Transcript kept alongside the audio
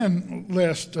And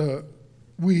last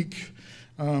week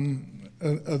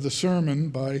of the sermon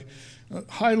by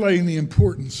highlighting the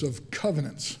importance of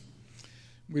covenants.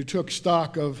 We took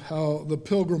stock of how the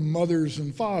Pilgrim mothers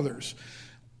and fathers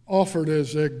offered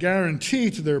as a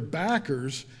guarantee to their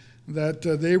backers that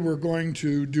they were going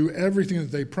to do everything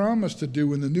that they promised to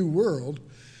do in the new world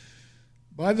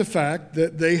by the fact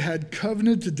that they had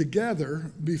covenanted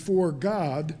together before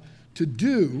God to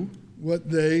do what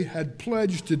they had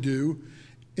pledged to do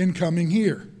in coming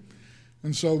here.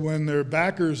 And so when their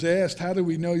backers asked, how do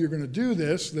we know you're going to do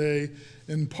this? They,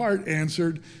 in part,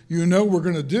 answered, you know we're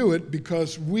going to do it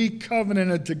because we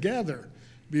covenanted together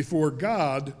before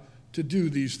God to do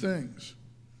these things.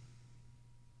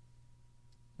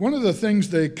 One of the things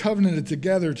they covenanted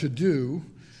together to do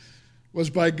was,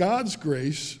 by God's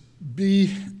grace,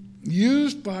 be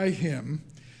used by Him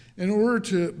in order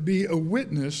to be a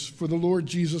witness for the Lord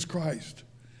Jesus Christ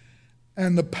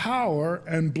and the power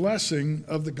and blessing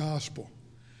of the gospel.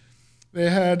 They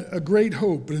had a great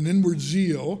hope and an inward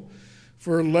zeal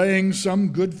for laying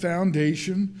some good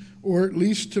foundation, or at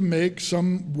least to make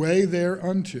some way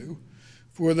thereunto,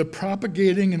 for the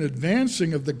propagating and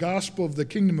advancing of the gospel of the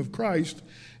kingdom of Christ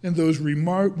in those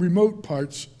remote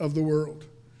parts of the world.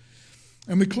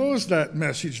 And we closed that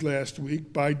message last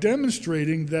week by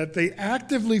demonstrating that they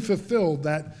actively fulfilled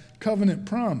that covenant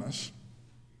promise,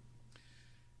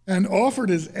 and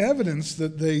offered as evidence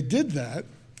that they did that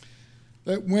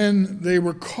when they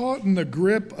were caught in the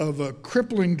grip of a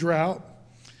crippling drought,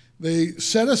 they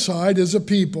set aside as a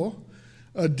people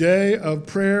a day of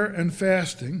prayer and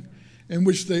fasting in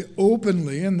which they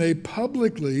openly and they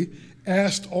publicly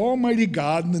asked Almighty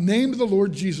God in the name of the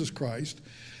Lord Jesus Christ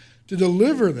to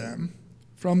deliver them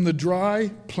from the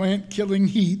dry, plant-killing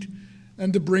heat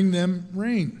and to bring them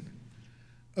rain.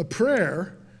 A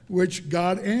prayer which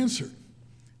God answered,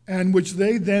 and which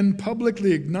they then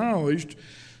publicly acknowledged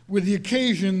with the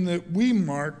occasion that we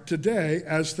mark today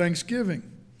as Thanksgiving,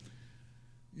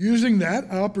 using that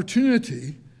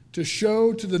opportunity to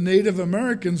show to the Native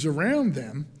Americans around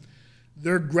them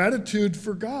their gratitude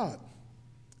for God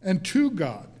and to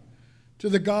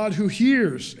the God who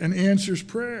hears and answers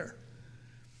prayer.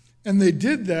 And they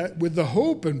did that with the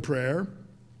hope and prayer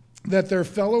that their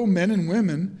fellow men and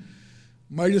women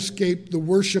might escape the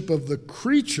worship of the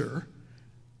creature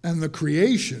and the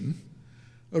creation,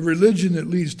 a religion that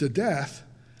leads to death,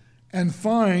 and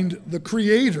find the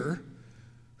Creator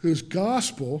whose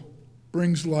gospel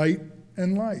brings light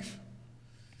and life.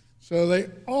 So they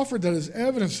offered that as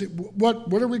evidence.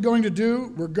 What are we going to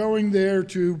do? We're going there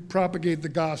to propagate the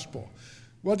gospel.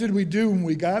 What did we do when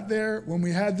we got there? When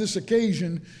we had this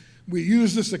occasion, we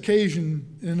used this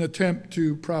occasion in an attempt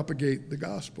to propagate the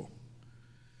gospel.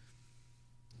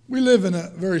 We live in a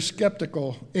very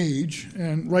skeptical age,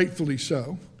 and rightfully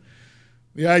so.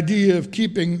 The idea of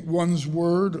keeping one's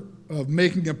word, of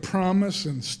making a promise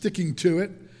and sticking to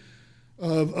it,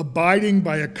 of abiding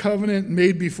by a covenant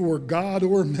made before God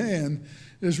or man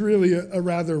is really a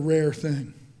rather rare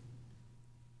thing.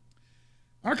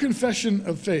 Our confession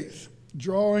of faith,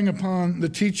 drawing upon the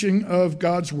teaching of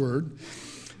God's word,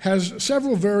 has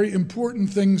several very important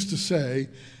things to say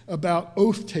about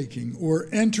oath-taking or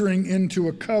entering into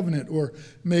a covenant or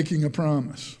making a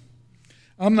promise.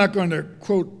 I'm not going to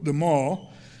quote them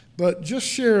all, but just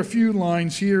share a few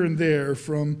lines here and there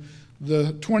from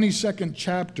the 22nd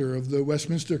chapter of the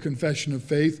Westminster Confession of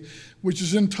Faith, which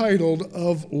is entitled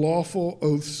Of Lawful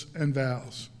Oaths and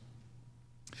Vows.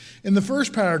 In the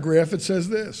first paragraph, it says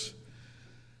this: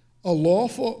 a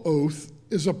lawful oath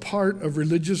is a part of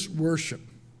religious worship,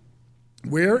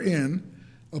 wherein,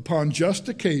 upon just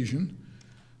occasion,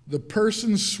 the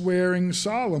person swearing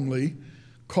solemnly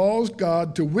calls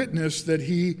God to witness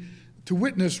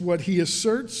what he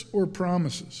asserts or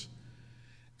promises,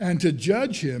 and to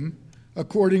judge him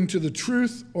according to the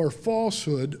truth or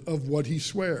falsehood of what he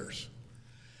swears.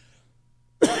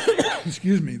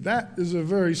 Excuse me, that is a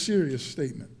very serious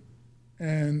statement,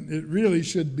 and it really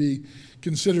should be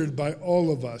considered by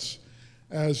all of us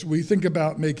as we think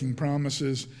about making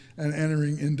promises and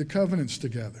entering into covenants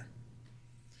together.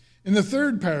 In the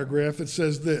third paragraph, it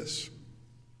says this: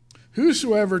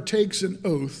 whosoever takes an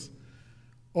oath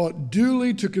ought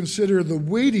duly to consider the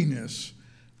weightiness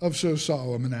of so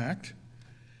solemn an act,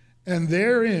 and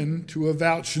therein to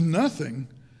avouch nothing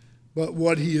but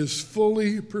what he is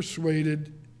fully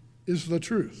persuaded is the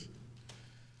truth.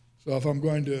 So if I'm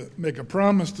going to make a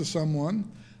promise to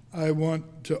someone, I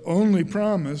want to only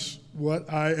promise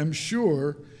what I am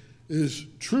sure is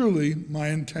truly my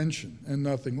intention and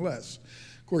nothing less.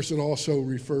 Of course, it also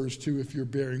refers to if you're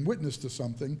bearing witness to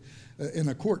something, in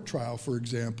a court trial, for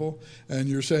example, and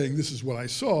you're saying, this is what I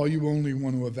saw, you only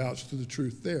want to avouch to the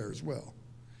truth there as well.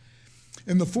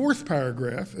 In the 4th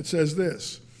paragraph, it says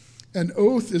this: an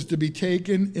oath is to be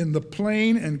taken in the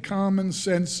plain and common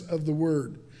sense of the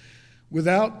word,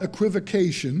 without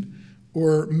equivocation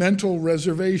or mental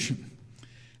reservation.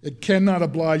 It cannot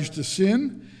oblige to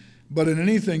sin, but in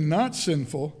anything not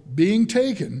sinful, being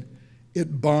taken,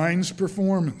 it binds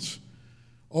performance,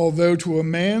 although to a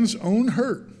man's own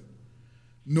hurt,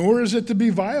 nor is it to be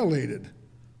violated,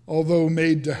 although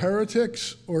made to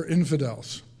heretics or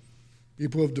infidels,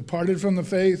 people who have departed from the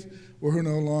faith or who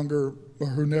no longer or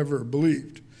who never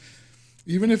believed.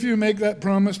 Even if you make that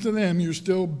promise to them, you're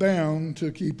still bound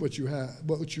to keep what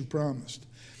you've promised.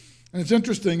 And it's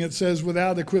interesting, it says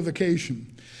without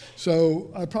equivocation.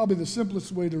 So probably the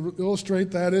simplest way to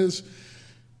illustrate that is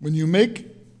when you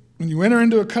enter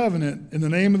into a covenant in the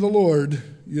name of the Lord,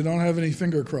 you don't have any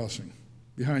finger crossing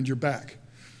behind your back,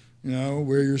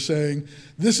 where you're saying,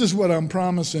 this is what I'm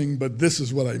promising, but this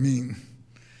is what I mean.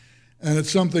 And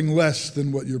it's something less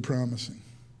than what you're promising.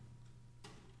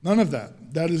 None of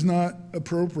that. That is not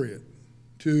appropriate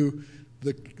to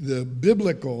the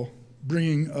biblical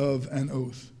bringing of an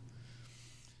oath.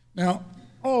 Now,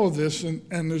 all of this,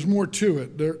 and there's more to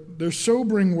it, they're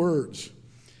sobering words.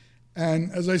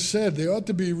 And as I said, they ought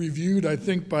to be reviewed, I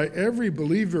think, by every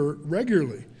believer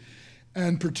regularly,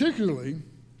 and particularly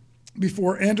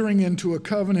before entering into a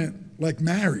covenant like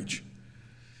marriage,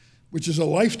 which is a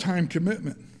lifetime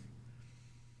commitment.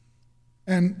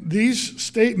 And these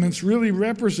statements really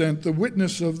represent the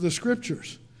witness of the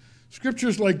Scriptures.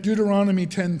 Scriptures like Deuteronomy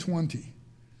 10:20,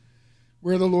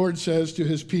 where the Lord says to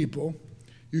his people,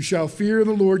 you shall fear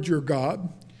the Lord your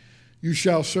God, you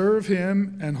shall serve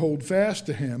him and hold fast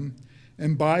to him,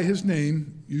 and by his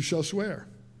name you shall swear.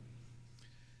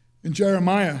 In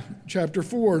Jeremiah chapter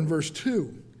 4 and verse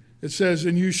 2, it says,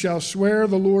 and you shall swear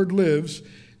the Lord lives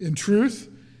in truth,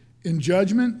 in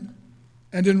judgment,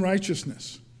 and in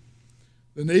righteousness.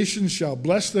 The nations shall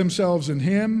bless themselves in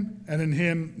him, and in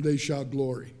him they shall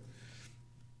glory.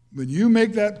 When you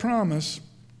make that promise,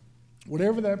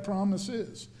 whatever that promise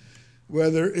is,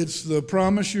 whether it's the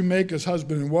promise you make as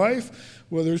husband and wife,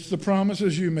 whether it's the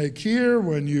promises you make here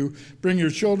when you bring your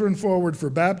children forward for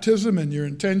baptism and your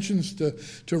intentions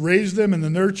to raise them in the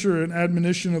nurture and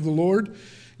admonition of the Lord,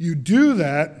 you do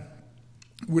that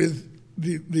with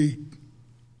the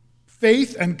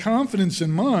faith and confidence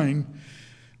in mind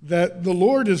that the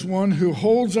Lord is one who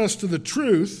holds us to the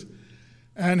truth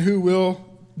and who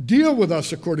will deal with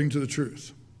us according to the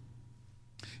truth.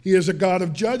 He is a God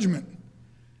of judgment,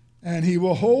 and he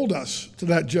will hold us to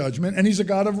that judgment, and he's a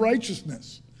God of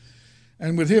righteousness.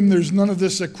 And with him, there's none of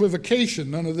this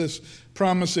equivocation, none of this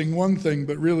promising one thing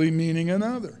but really meaning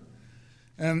another.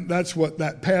 And that's what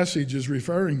that passage is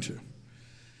referring to.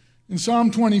 In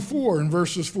Psalm 24, in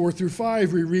verses 4 through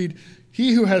 5, we read,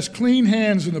 he who has clean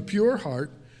hands and a pure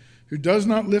heart, who does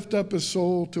not lift up his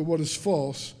soul to what is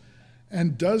false,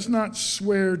 and does not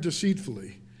swear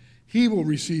deceitfully, he will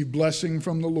receive blessing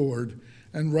from the Lord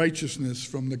and righteousness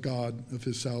from the God of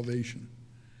his salvation.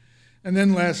 And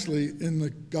then lastly, in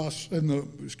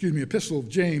the epistle of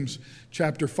James,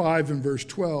 chapter 5 and verse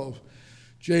 12,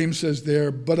 James says there,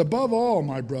 but above all,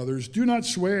 my brothers, do not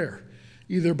swear,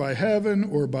 either by heaven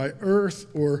or by earth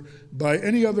or by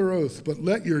any other oath, but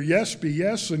let your yes be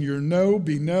yes and your no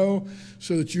be no,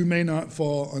 so that you may not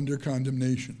fall under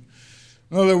condemnation.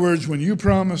 In other words, when you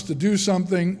promise to do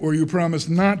something or you promise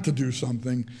not to do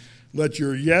something, let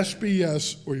your yes be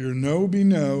yes or your no be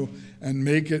no, and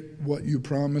make it what you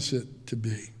promise it to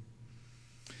be.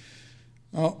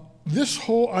 Now, this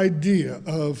whole idea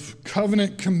of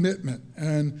covenant commitment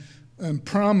and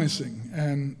promising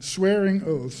and swearing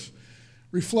oaths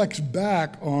reflects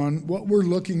back on what we're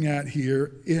looking at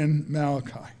here in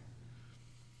Malachi.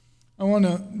 I want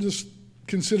to just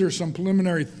consider some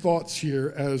preliminary thoughts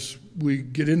here as we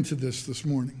get into this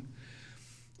morning.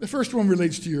 The first one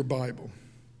relates to your Bible.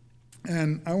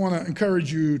 And I want to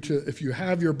encourage you to, if you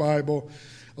have your Bible,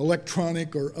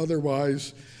 electronic or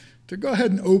otherwise, to go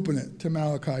ahead and open it to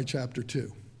Malachi chapter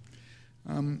 2.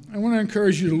 I want to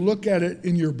encourage you to look at it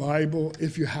in your Bible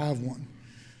if you have one.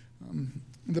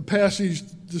 The passage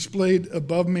displayed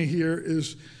above me here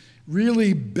is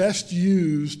really best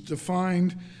used to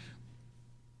find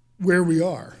where we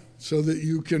are so that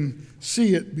you can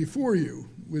see it before you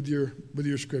with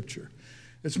your scripture.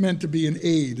 It's meant to be an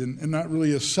aid and not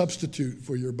really a substitute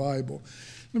for your Bible.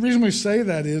 The reason we say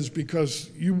that is because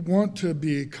you want to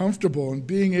be comfortable in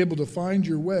being able to find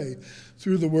your way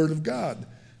through the Word of God.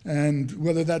 And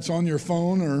whether that's on your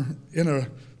phone or in a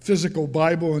physical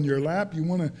Bible in your lap, you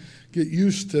want to get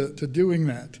used to doing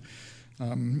that.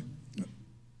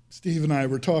 Steve and I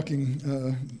were talking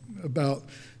about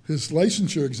his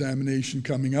licensure examination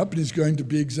coming up, and he's going to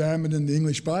be examined in the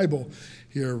English Bible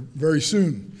here very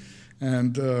soon.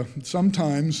 And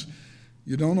sometimes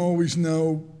you don't always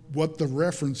know what the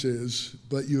reference is,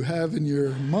 but you have in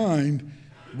your mind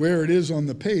where it is on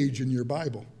the page in your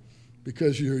Bible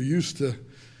because you're used to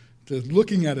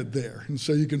looking at it there, and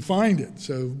so you can find it.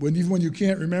 So even when you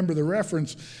can't remember the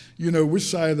reference, you know which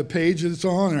side of the page it's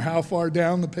on or how far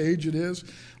down the page it is.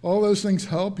 All those things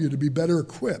help you to be better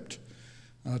equipped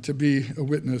to be a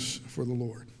witness for the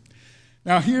Lord.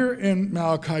 Now here in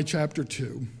Malachi chapter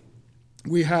 2,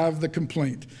 we have the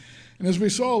complaint. And as we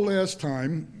saw last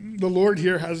time, the Lord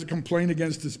here has a complaint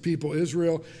against his people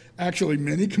Israel, actually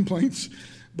many complaints,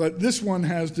 but this one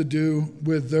has to do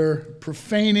with their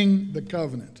profaning the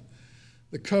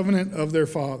covenant of their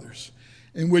fathers,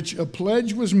 in which a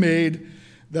pledge was made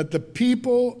that the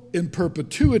people in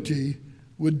perpetuity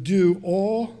would do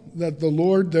all that the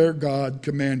Lord their God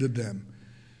commanded them,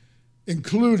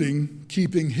 including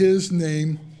keeping his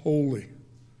name holy.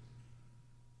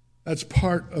 That's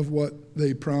part of what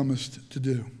they promised to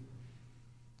do.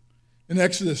 In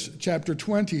Exodus chapter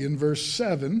 20 and verse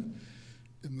 7,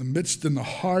 in the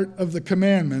heart of the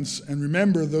commandments, and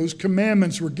remember those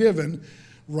commandments were given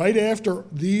right after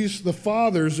the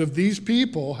fathers of these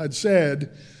people had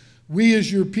said, we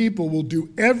as your people will do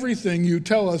everything you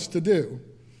tell us to do.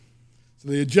 So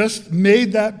they had just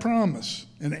made that promise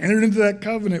and entered into that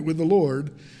covenant with the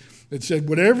Lord that said,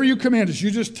 whatever you command us,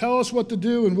 you just tell us what to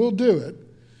do and we'll do it.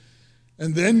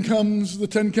 And then comes the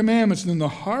Ten Commandments. And in the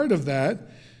heart of that,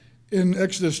 in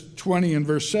Exodus 20 and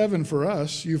verse 7 for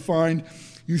us, you find,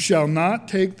 you shall not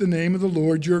take the name of the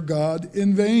Lord your God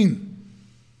in vain.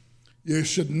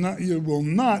 You will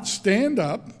not stand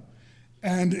up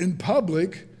and in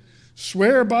public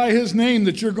swear by his name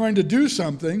that you're going to do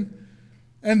something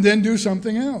and then do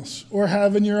something else, or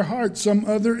have in your heart some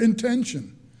other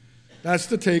intention. That's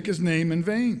to take his name in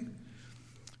vain.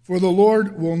 For the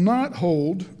Lord will not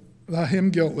hold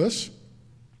him guiltless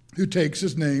who takes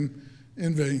his name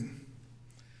in vain.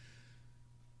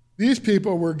 These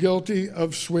people were guilty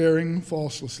of swearing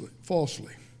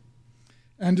falsely.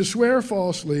 And to swear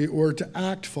falsely or to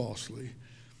act falsely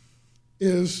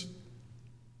is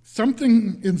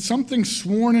something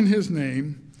sworn in his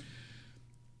name.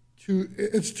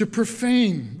 It's to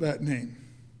profane that name.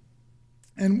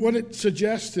 And what it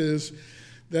suggests is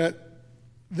that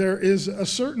there is a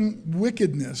certain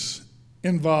wickedness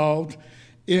involved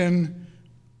in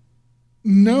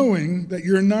knowing that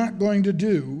you're not going to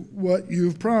do what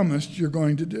you've promised you're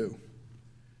going to do.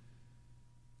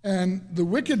 And the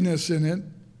wickedness in it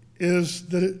is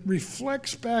that it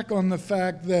reflects back on the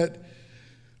fact that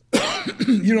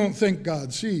you don't think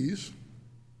God sees,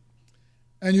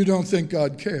 and you don't think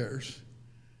God cares,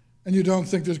 and you don't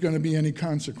think there's going to be any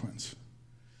consequence.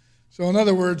 So in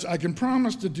other words, I can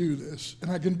promise to do this,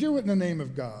 and I can do it in the name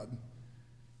of God,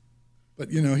 but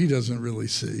he doesn't really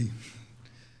see,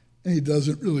 and he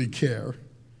doesn't really care,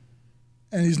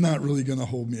 and he's not really going to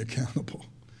hold me accountable.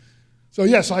 So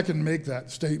yes, I can make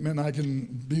that statement. I can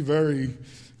be very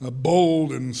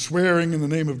bold and swearing in the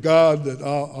name of God that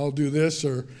I'll do this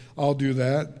or I'll do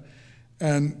that.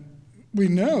 And we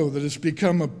know that it's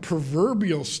become a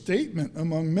proverbial statement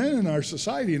among men in our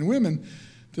society and women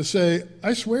to say,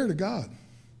 I swear to God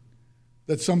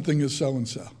that something is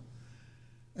so-and-so.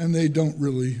 And they don't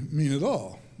really mean at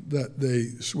all that they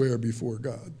swear before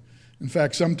God. In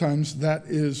fact, sometimes that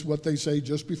is what they say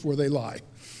just before they lie.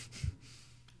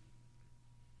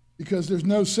 Because there's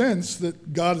no sense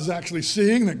that God is actually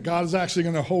seeing, that God is actually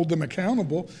going to hold them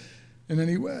accountable in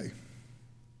any way.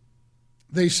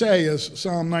 They say, as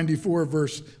Psalm 94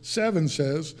 verse 7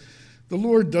 says, the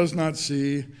Lord does not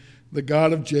see, the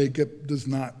God of Jacob does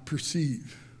not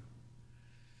perceive.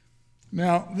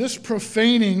 Now, this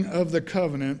profaning of the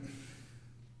covenant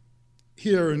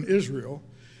here in Israel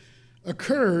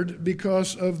occurred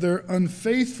because of their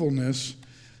unfaithfulness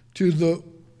to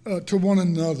one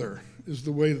another, is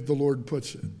the way that the Lord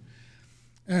puts it.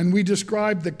 And we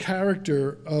described the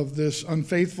character of this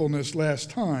unfaithfulness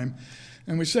last time.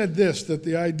 And we said this, that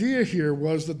the idea here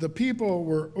was that the people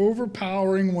were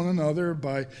overpowering one another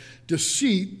by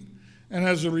deceit, and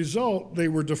as a result, they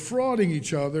were defrauding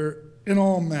each other in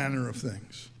all manner of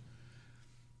things.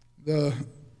 The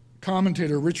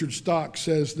commentator Richard Stock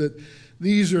says that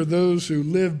these are those who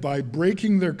live by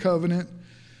breaking their covenant,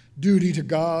 duty to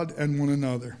God and one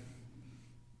another.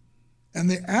 And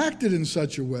they acted in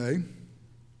such a way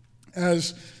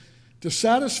as to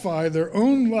satisfy their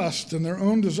own lust and their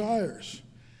own desires.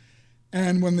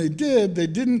 And when they did, they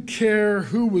didn't care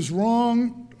who was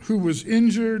wrong, who was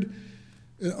injured,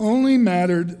 It only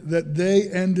mattered that they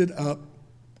ended up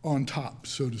on top,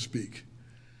 so to speak,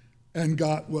 and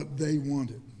got what they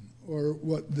wanted or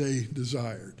what they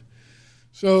desired.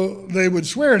 So they would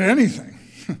swear to anything,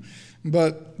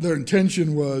 but their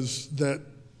intention was that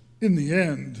in the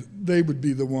end, they would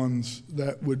be the ones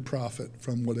that would profit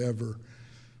from whatever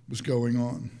was going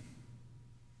on.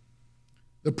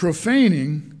 The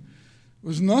profaning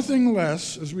was nothing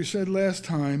less, as we said last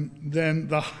time, than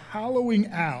the hollowing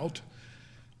out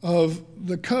of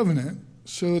the covenant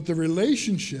so that the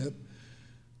relationship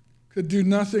could do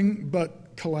nothing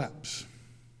but collapse.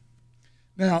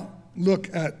 Now,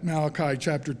 look at Malachi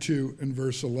chapter 2 and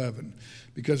verse 11,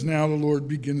 because now the Lord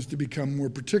begins to become more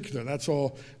particular. That's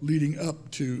all leading up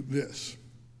to this.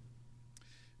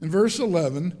 In verse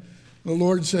 11, the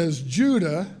Lord says,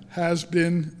 Judah has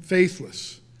been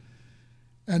faithless,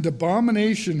 and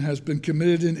abomination has been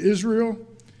committed in Israel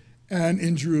and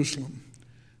in Jerusalem.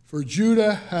 For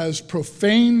Judah has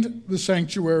profaned the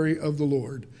sanctuary of the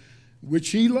Lord,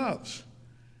 which he loves,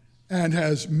 and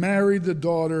has married the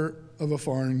daughter of a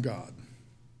foreign god.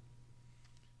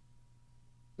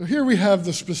 So here we have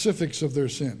the specifics of their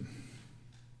sin.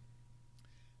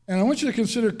 And I want you to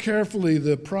consider carefully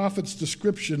the prophet's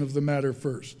description of the matter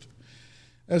first,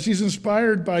 as he's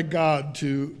inspired by God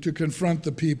to confront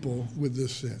the people with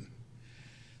this sin.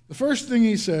 The first thing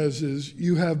he says is,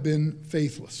 you have been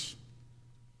faithless.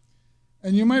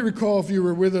 And you might recall, if you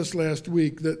were with us last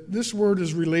week, that this word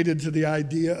is related to the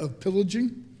idea of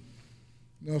pillaging.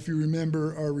 I don't know if you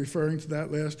remember our referring to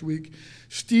that last week.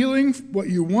 Stealing what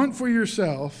you want for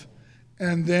yourself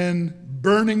and then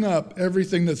burning up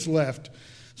everything that's left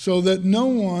so that no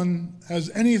one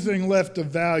has anything left of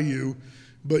value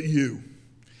but you.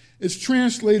 It's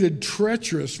translated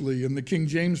treacherously in the King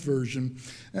James Version,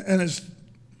 and it's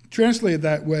translated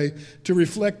that way to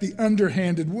reflect the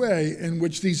underhanded way in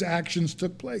which these actions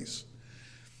took place.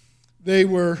 They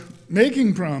were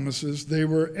making promises, they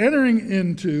were entering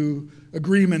into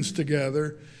agreements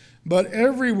together, but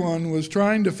everyone was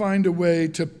trying to find a way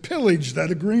to pillage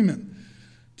that agreement,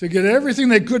 to get everything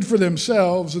they could for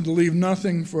themselves and to leave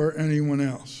nothing for anyone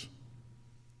else.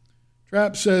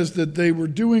 Trapp says that they were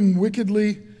doing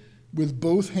wickedly with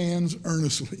both hands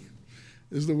earnestly,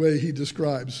 is the way he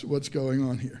describes what's going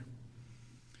on here.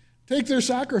 Take their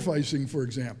sacrificing, for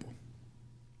example.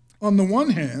 On the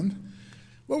one hand,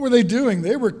 what were they doing?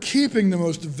 They were keeping the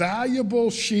most valuable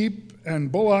sheep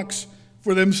and bullocks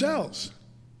for themselves,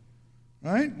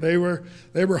 right? They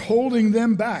were holding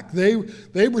them back. They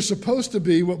were supposed to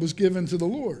be what was given to the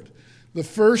Lord. The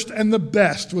first and the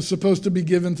best was supposed to be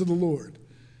given to the Lord.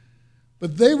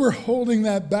 But they were holding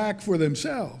that back for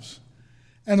themselves.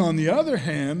 And on the other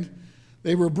hand,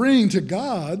 they were bringing to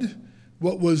God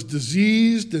what was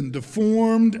diseased and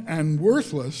deformed and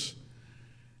worthless,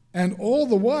 and all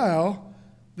the while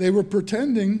they were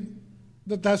pretending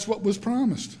that that's what was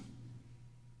promised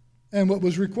and what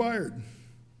was required. And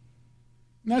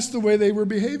that's the way they were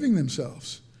behaving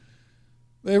themselves.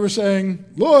 They were saying,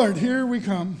 Lord, here we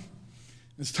come.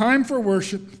 It's time for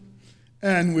worship,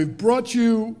 and we've brought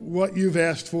you what you've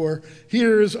asked for.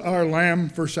 Here's our lamb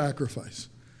for sacrifice.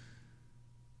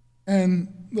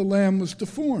 And the lamb was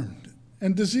deformed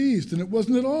and diseased, and it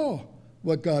wasn't at all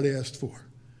what God asked for.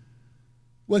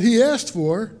 What he asked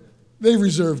for, they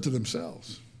reserved to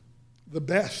themselves. The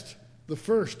best, the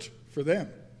first for them.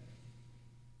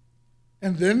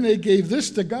 And then they gave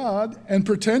this to God and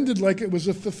pretended like it was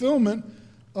a fulfillment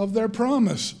of their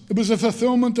promise. It was a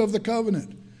fulfillment of the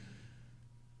covenant.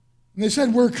 And they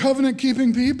said, we're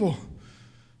covenant-keeping people.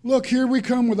 Look, here we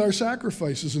come with our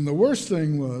sacrifices. And the worst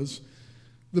thing was,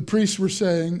 the priests were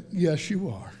saying, yes, you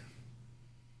are.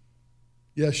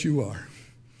 Yes, you are.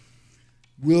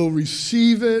 We'll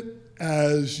receive it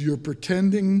as you're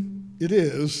pretending it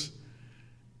is,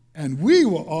 and we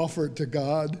will offer it to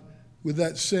God with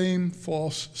that same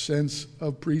false sense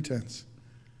of pretense.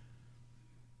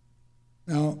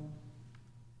 Now,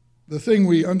 the thing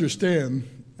we understand,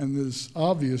 and is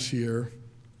obvious here,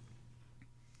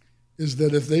 is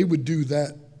that if they would do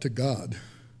that to God,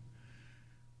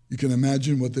 you can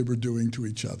imagine what they were doing to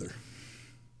each other.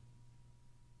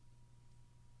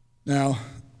 Now,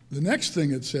 the next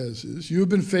thing it says is, you have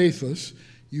been faithless,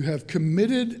 you have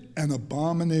committed an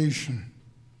abomination,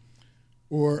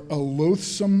 or a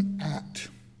loathsome act.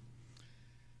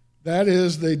 That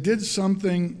is, they did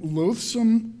something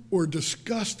loathsome or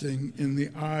disgusting in the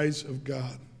eyes of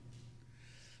God.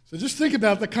 So just think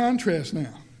about the contrast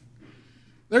now.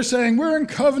 They're saying, we're in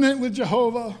covenant with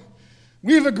Jehovah.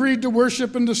 We've agreed to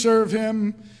worship and to serve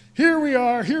him. here we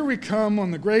are, here we come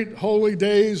on the great holy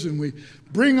days, and we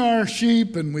bring our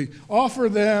sheep and we offer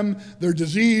them. They're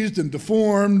diseased and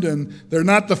deformed, and they're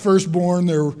not the firstborn.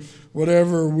 They're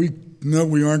whatever we know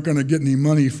we aren't going to get any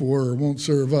money for, or won't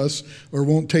serve us, or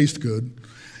won't taste good.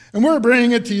 And we're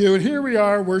bringing it to you, and here we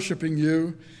are worshiping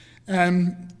you.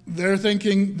 And they're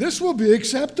thinking, this will be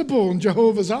acceptable in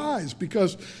Jehovah's eyes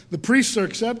because the priests are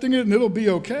accepting it and it'll be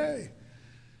okay.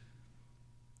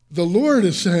 The Lord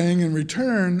is saying in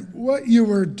return, what you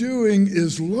are doing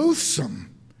is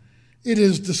loathsome. It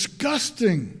is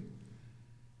disgusting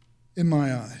in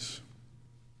my eyes.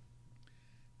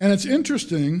 And it's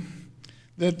interesting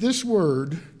that this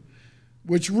word,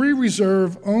 which we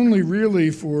reserve only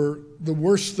really for the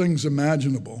worst things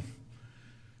imaginable.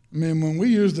 I mean, when we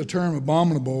use the term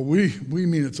abominable, we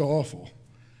mean it's awful.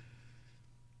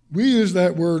 We use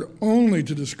that word only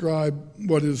to describe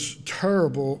what is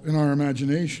terrible in our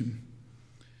imagination.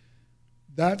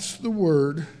 That's the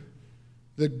word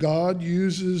that God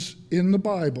uses in the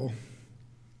Bible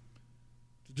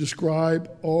to describe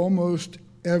almost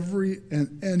every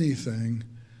and anything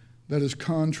that is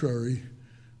contrary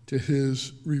to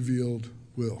his revealed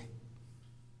will.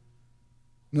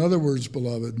 In other words,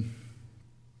 beloved,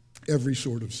 every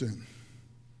sort of sin.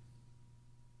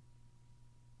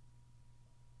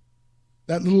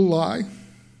 That little lie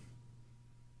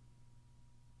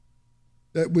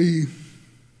that we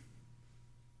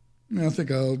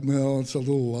think, oh, well, it's a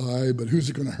little lie, but who's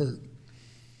it going to hurt?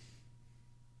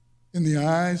 In the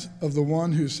eyes of the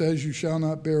one who says you shall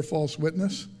not bear false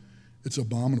witness, it's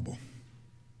abominable.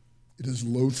 It is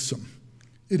loathsome.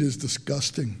 It is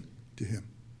disgusting to him.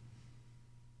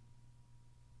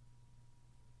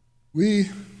 We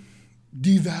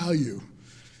devalue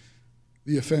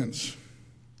the offense,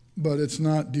 but it's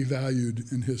not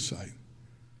devalued in his sight.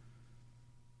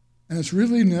 And it's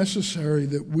really necessary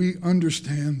that we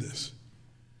understand this,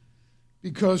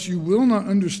 because you will not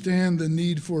understand the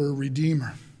need for a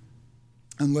redeemer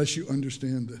unless you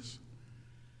understand this.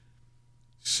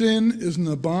 Sin is an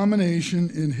abomination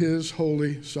in his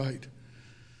holy sight,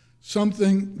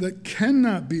 something that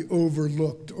cannot be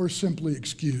overlooked or simply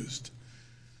excused.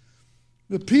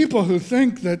 The people who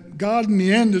think that God in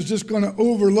the end is just going to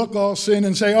overlook all sin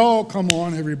and say, oh, come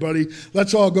on, everybody,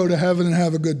 let's all go to heaven and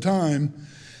have a good time,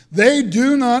 they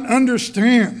do not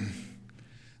understand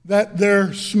that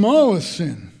their smallest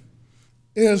sin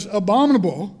is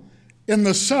abominable in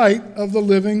the sight of the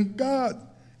living God.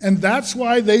 And that's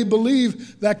why they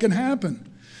believe that can happen.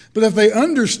 But if they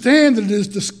understand that it is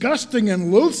disgusting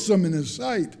and loathsome in his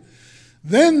sight,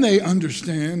 then they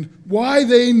understand why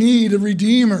they need a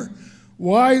redeemer,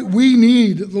 why we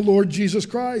need the Lord Jesus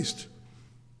Christ.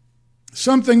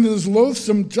 Something that is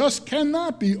loathsome just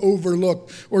cannot be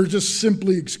overlooked or just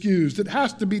simply excused. It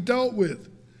has to be dealt with.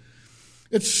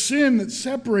 It's sin that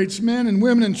separates men and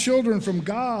women and children from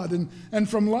God and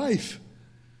from life.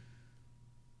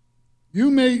 You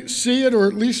may see it or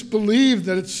at least believe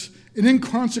that it's an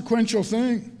inconsequential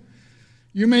thing.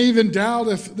 You may even doubt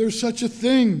if there's such a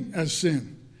thing as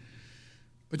sin.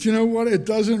 But you know what? It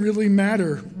doesn't really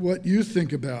matter what you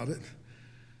think about it.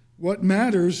 What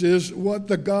matters is what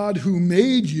the God who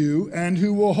made you and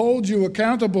who will hold you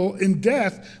accountable in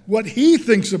death, what he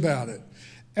thinks about it,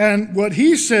 and what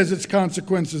he says its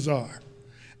consequences are,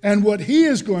 and what he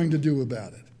is going to do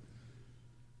about it,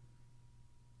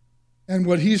 and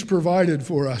what he's provided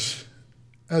for us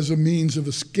as a means of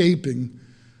escaping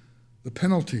the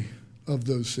penalty of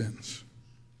those sins.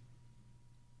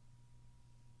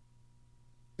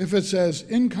 If it's as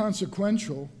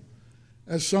inconsequential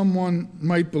as someone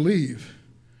might believe,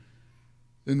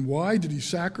 then why did he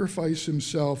sacrifice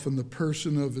himself in the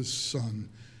person of his Son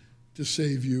to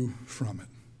save you from it?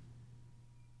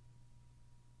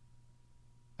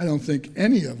 I don't think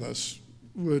any of us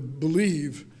would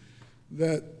believe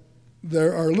that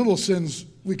there are little sins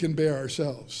we can bear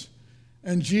ourselves,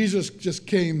 and Jesus just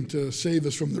came to save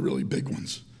us from the really big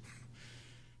ones.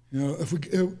 If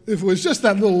it was just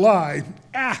that little lie,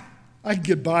 I could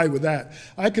get by with that.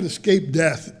 I could escape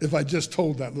death if I just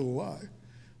told that little lie.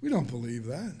 We don't believe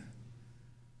that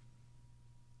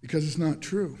because it's not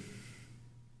true.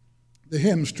 The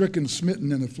hymn, Stricken,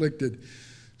 Smitten, and Afflicted,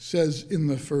 says in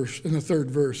the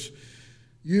third verse,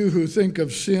 you who think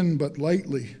of sin but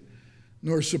lightly,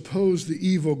 nor suppose the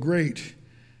evil great,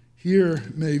 here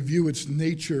may view its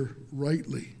nature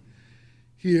rightly.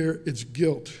 Here its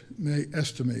guilt may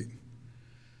estimate.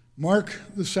 Mark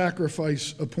the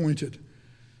sacrifice appointed.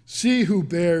 See who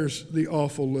bears the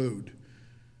awful load.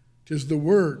 'Tis the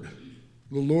Word,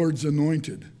 the Lord's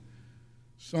anointed,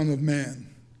 Son of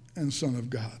Man and Son of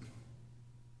God.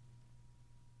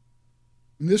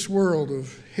 In this world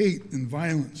of hate and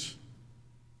violence,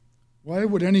 why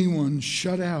would anyone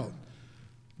shut out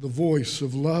the voice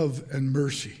of love and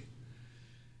mercy,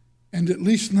 and at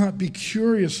least not be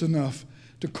curious enough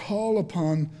to call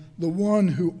upon the one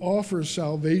who offers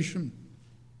salvation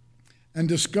and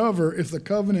discover if the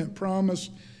covenant promise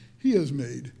he has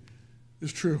made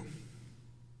is true?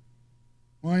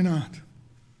 Why not?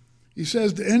 He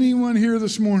says to anyone here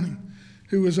this morning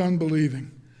who is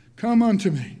unbelieving, "Come unto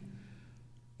me,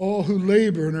 all who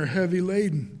labor and are heavy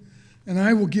laden, and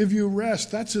I will give you rest."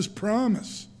 That's his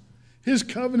promise, his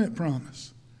covenant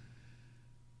promise.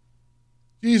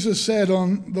 Jesus said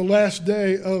on the last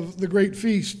day of the great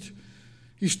feast,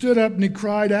 he stood up and he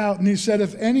cried out and he said,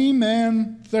 "If any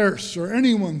man thirsts," or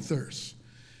anyone thirsts,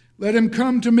 "let him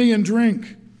come to me and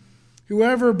drink.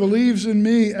 Whoever believes in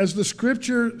me, as the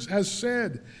scripture has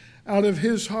said, out of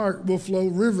his heart will flow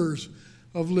rivers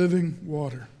of living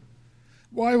water."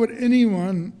 Why would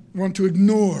anyone want to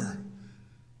ignore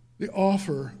the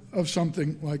offer of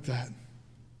something like that?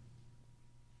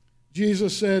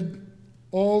 Jesus said,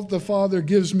 "All the Father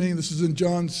gives me," this is in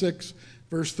John 6,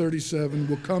 verse 37,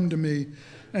 "will come to me,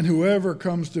 and whoever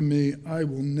comes to me I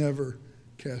will never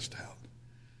cast out.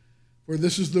 For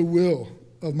this is the will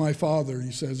of my Father,"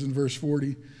 he says in verse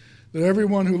 40, "that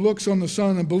everyone who looks on the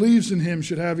Son and believes in him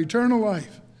should have eternal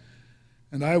life,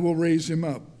 and I will raise him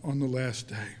up on the last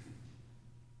day."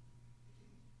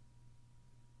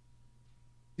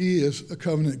 He is a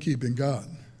covenant-keeping God.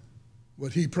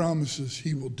 What he promises,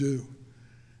 he will do.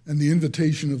 And the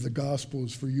invitation of the gospel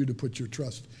is for you to put your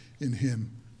trust in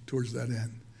him towards that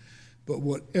end. But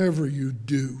whatever you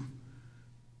do,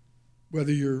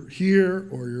 whether you're here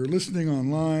or you're listening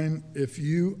online, if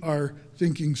you are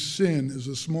thinking sin is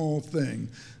a small thing,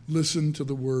 listen to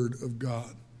the word of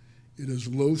God. It is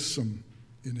loathsome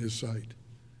in his sight.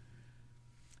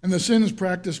 And the sins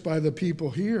practiced by the people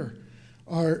here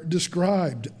are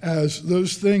described as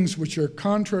those things which are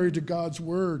contrary to God's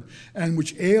word and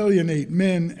which alienate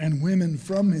men and women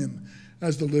from him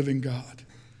as the living God.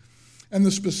 And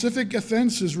the specific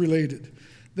offense is related.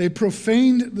 They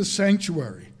profaned the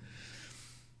sanctuary.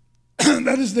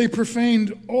 That is, they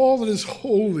profaned all that is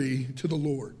holy to the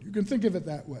Lord. You can think of it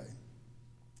that way.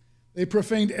 They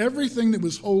profaned everything that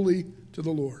was holy to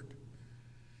the Lord.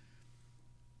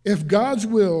 If God's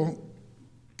will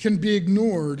can be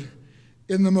ignored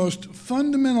in the most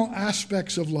fundamental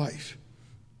aspects of life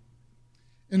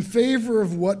in favor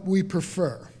of what we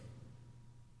prefer,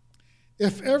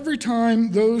 if every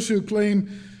time those who claim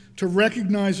to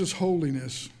recognize his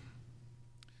holiness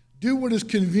do what is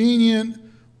convenient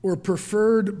or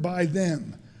preferred by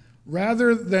them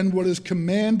rather than what is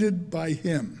commanded by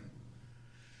him,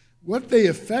 what they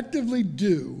effectively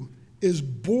do is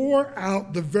bore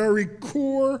out the very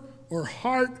core or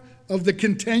heart of the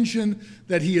contention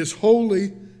that he is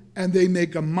holy, and they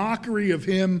make a mockery of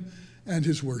him and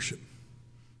his worship.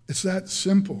 It's that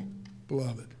simple,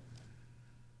 beloved.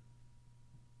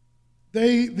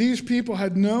 These people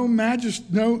had no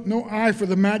eye for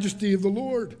the majesty of the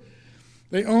Lord.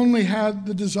 They only had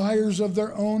the desires of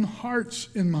their own hearts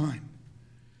in mind.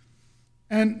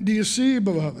 And do you see,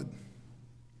 beloved,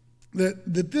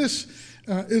 that this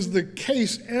is the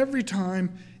case every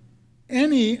time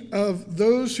any of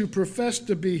those who profess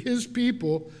to be his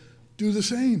people do the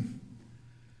same?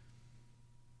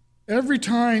 Every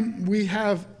time we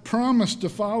have promised to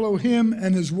follow him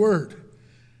and his word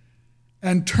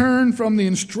and turn from the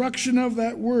instruction of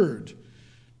that word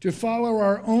to follow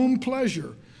our own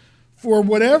pleasure, for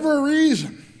whatever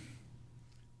reason,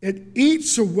 it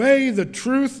eats away the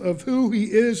truth of who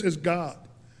he is as God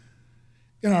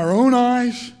in our own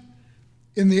eyes,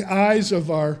 in the eyes of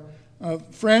our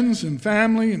friends and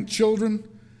family and children,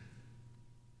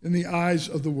 in the eyes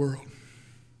of the world.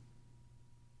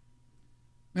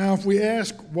 Now, if we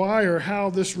ask why or how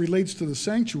this relates to the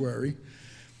sanctuary,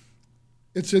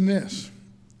 it's in this.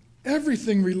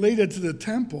 Everything related to the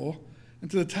temple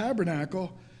and to the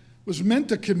tabernacle was meant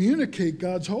to communicate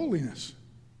God's holiness.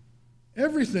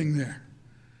 Everything there.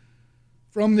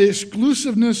 From the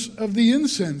exclusiveness of the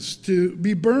incense to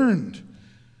be burned,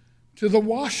 to the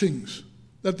washings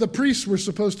that the priests were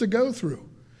supposed to go through,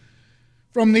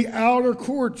 from the outer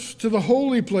courts to the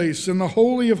holy place and the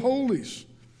Holy of Holies,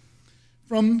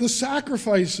 from the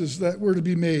sacrifices that were to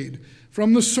be made,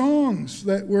 from the songs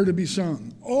that were to be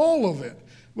sung. All of it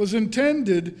was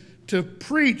intended to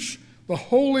preach the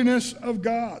holiness of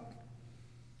God.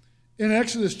 In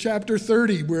Exodus chapter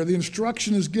 30, where the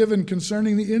instruction is given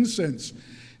concerning the incense,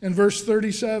 in verses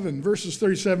 37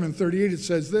 and 38, it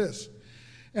says this: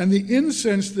 "And the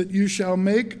incense that you shall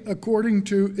make according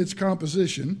to its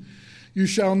composition, you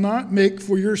shall not make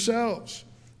for yourselves,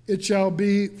 It shall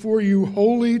be for you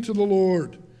holy to the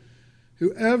Lord.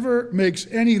 Whoever makes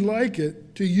any like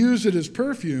it to use it as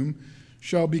perfume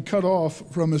shall be cut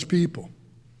off from his people.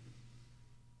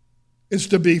 It's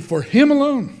to be for him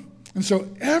alone. And so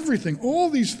everything, all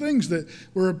these things that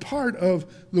were a part of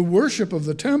the worship of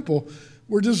the temple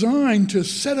were designed to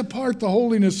set apart the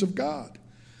holiness of God.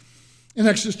 In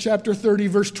Exodus chapter 30,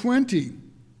 verse 20,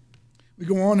 we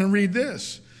go on and read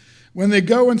this. When they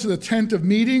go into the tent of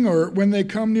meeting, or when they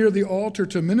come near the altar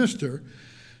to minister,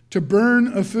 to burn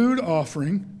a food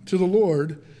offering to the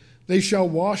Lord, they shall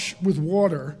wash with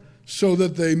water so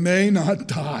that they may not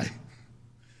die.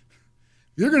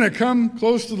 You're going to come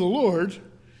close to the Lord,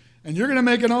 and you're going to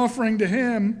make an offering to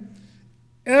him.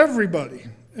 Everybody,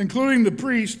 including the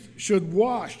priest, should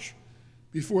wash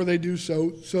before they do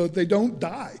so that they don't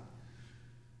die.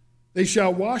 They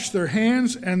shall wash their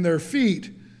hands and their feet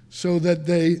so that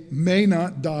they may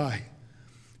not die.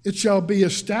 It shall be a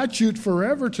statute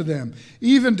forever to them,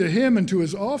 even to him and to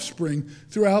his offspring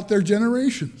throughout their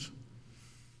generations.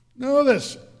 Know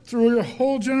this, through your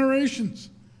whole generations.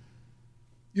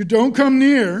 You don't come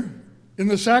near in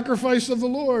the sacrifice of the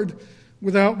Lord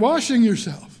without washing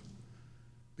yourself,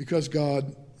 because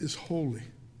God is holy.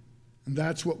 And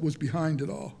that's what was behind it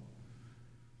all.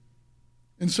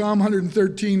 In Psalm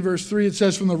 113, verse 3, it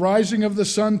says, from the rising of the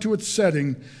sun to its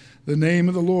setting, the name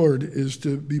of the Lord is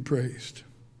to be praised.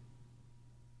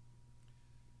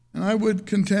 And I would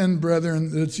contend, brethren,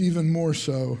 that it's even more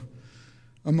so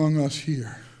among us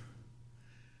here,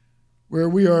 where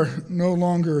we are no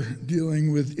longer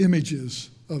dealing with images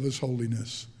of his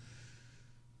holiness,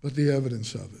 but the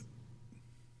evidence of it.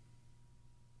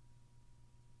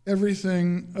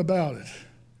 Everything about it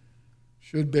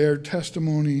should bear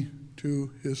testimony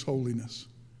to his holiness.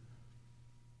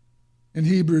 In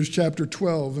Hebrews chapter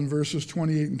 12 and verses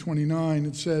 28 and 29,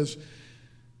 it says,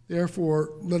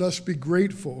 therefore, let us be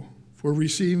grateful for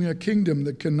receiving a kingdom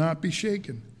that cannot be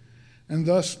shaken, and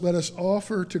thus let us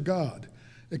offer to God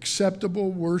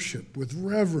acceptable worship with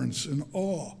reverence and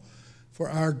awe, for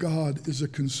our God is a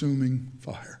consuming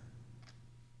fire.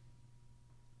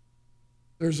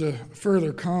 There's a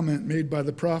further comment made by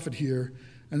the prophet here,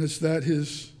 and it's that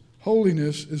his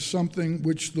holiness is something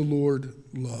which the Lord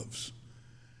loves.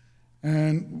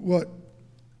 And what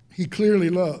he clearly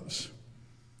loves,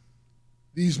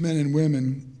 these men and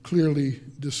women clearly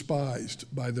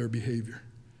despised by their behavior.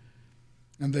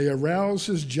 And they arouse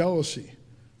his jealousy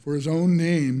for his own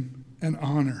name and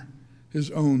honor, his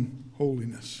own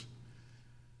holiness.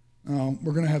 Now,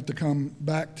 we're going to have to come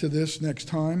back to this next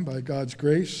time by God's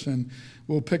grace, and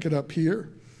we'll pick it up here.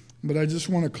 But I just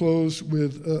want to close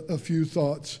with a few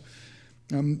thoughts.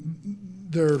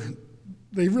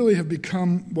 They really have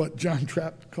become what John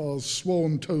Trapp calls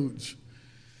swollen toads,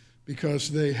 because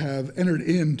they have entered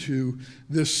into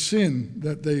this sin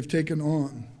that they've taken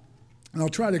on. And I'll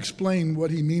try to explain what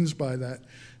he means by that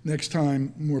next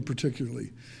time more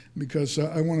particularly, because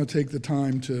I want to take the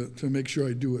time to make sure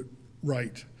I do it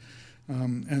right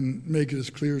and make it as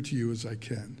clear to you as I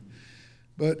can.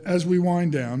 But as we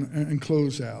wind down and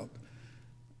close out,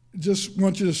 just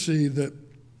want you to see that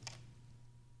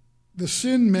the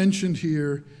sin mentioned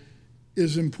here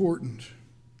is important.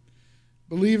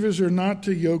 Believers are not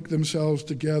to yoke themselves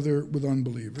together with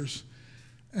unbelievers.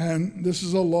 And this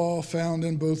is a law found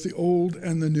in both the Old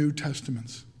and the New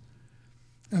Testaments.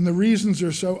 And the reasons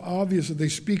are so obvious that they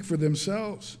speak for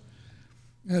themselves.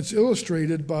 And it's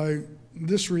illustrated by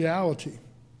this reality.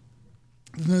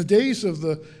 In the days of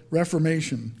the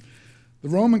Reformation, the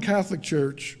Roman Catholic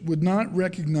Church would not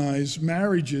recognize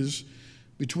marriages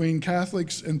between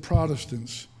Catholics and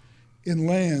Protestants in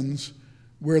lands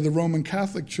where the Roman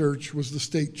Catholic Church was the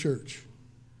state church.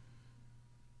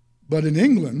 But in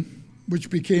England, which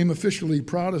became officially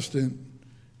Protestant,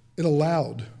 it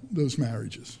allowed those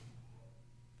marriages.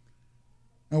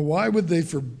 Now, why would they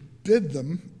forbid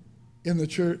them in the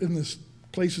church, in the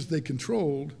places they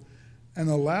controlled, and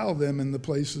allow them in the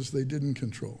places they didn't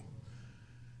control?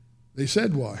 They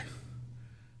said why.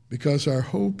 Because our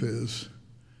hope is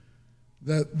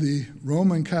that the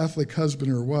Roman Catholic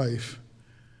husband or wife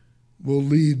will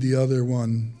lead the other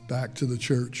one back to the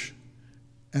church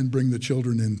and bring the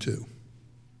children in too.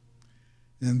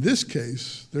 In this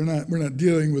case, we're not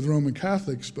dealing with Roman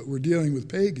Catholics, but we're dealing with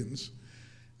pagans.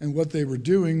 And what they were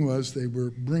doing was they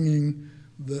were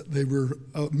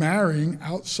marrying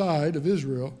outside of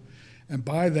Israel, and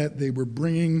by that they were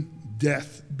bringing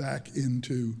death back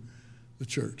into the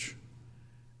church.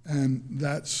 And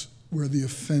that's where the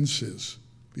offense is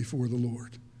before the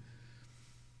Lord.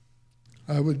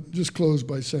 I would just close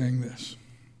by saying this.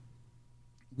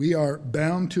 We are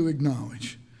bound to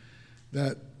acknowledge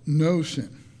that no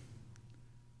sin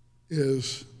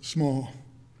is small.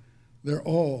 They're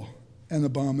all an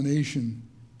abomination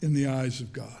in the eyes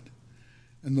of God.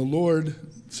 And the Lord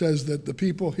says that the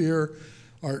people here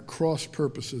are at cross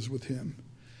purposes with him.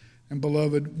 And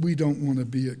beloved, we don't want to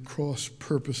be at cross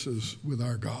purposes with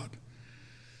our God.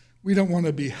 We don't want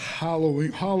to be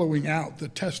hollowing out the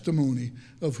testimony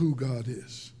of who God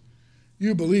is.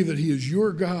 You believe that he is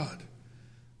your God.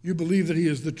 You believe that he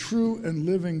is the true and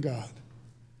living God.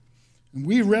 And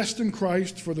we rest in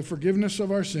Christ for the forgiveness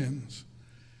of our sins.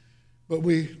 But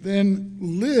we then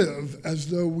live as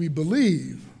though we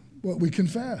believe what we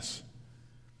confess.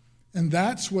 And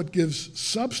that's what gives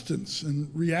substance and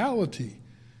reality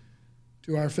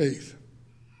to our faith.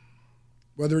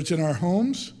 Whether it's in our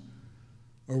homes,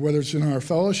 or whether it's in our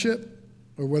fellowship,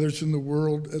 or whether it's in the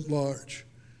world at large.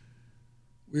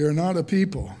 We are not a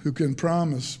people who can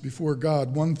promise before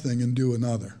God one thing and do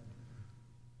another.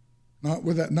 Not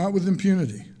with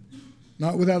impunity,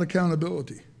 not without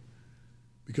accountability,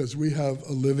 because we have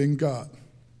a living God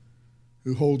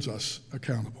who holds us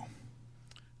accountable.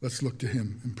 Let's look to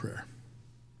him in prayer.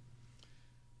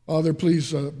 Father,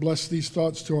 please bless these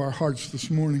thoughts to our hearts this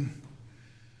morning.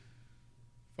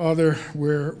 Father,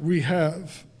 where we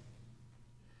have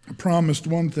promised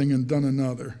one thing and done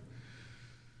another,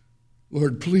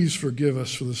 Lord, please forgive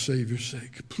us for the Savior's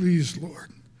sake. Please,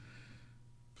 Lord,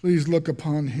 please look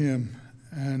upon him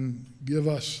and give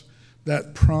us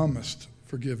that promised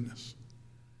forgiveness.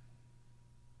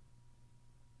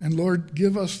 And Lord,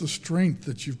 give us the strength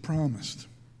that you've promised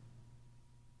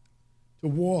to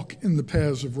walk in the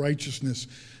paths of righteousness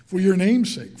for your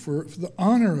name's sake, for the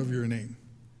honor of your name,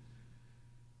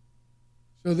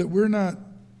 so that we're not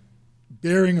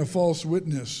bearing a false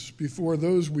witness before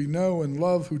those we know and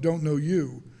love who don't know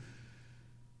you,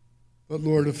 but,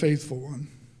 Lord, a faithful one.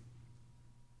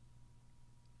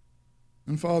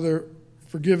 And, Father,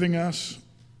 forgiving us,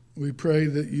 we pray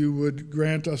that you would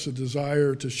grant us a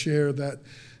desire to share that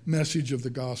message of the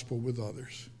gospel with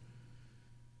others.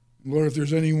 Lord, if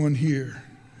there's anyone here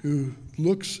who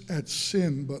looks at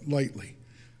sin but lightly,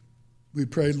 we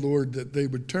pray, Lord, that they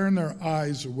would turn their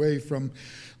eyes away from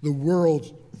the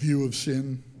world's view of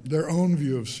sin, their own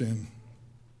view of sin,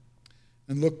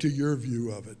 and look to your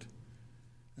view of it,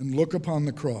 and look upon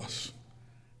the cross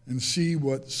and see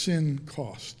what sin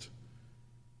cost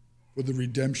for the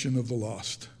redemption of the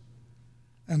lost,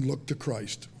 and look to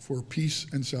Christ for peace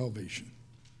and salvation.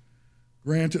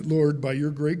 Grant it, Lord, by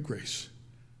your great grace.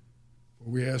 For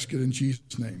we ask it in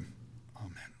Jesus' name.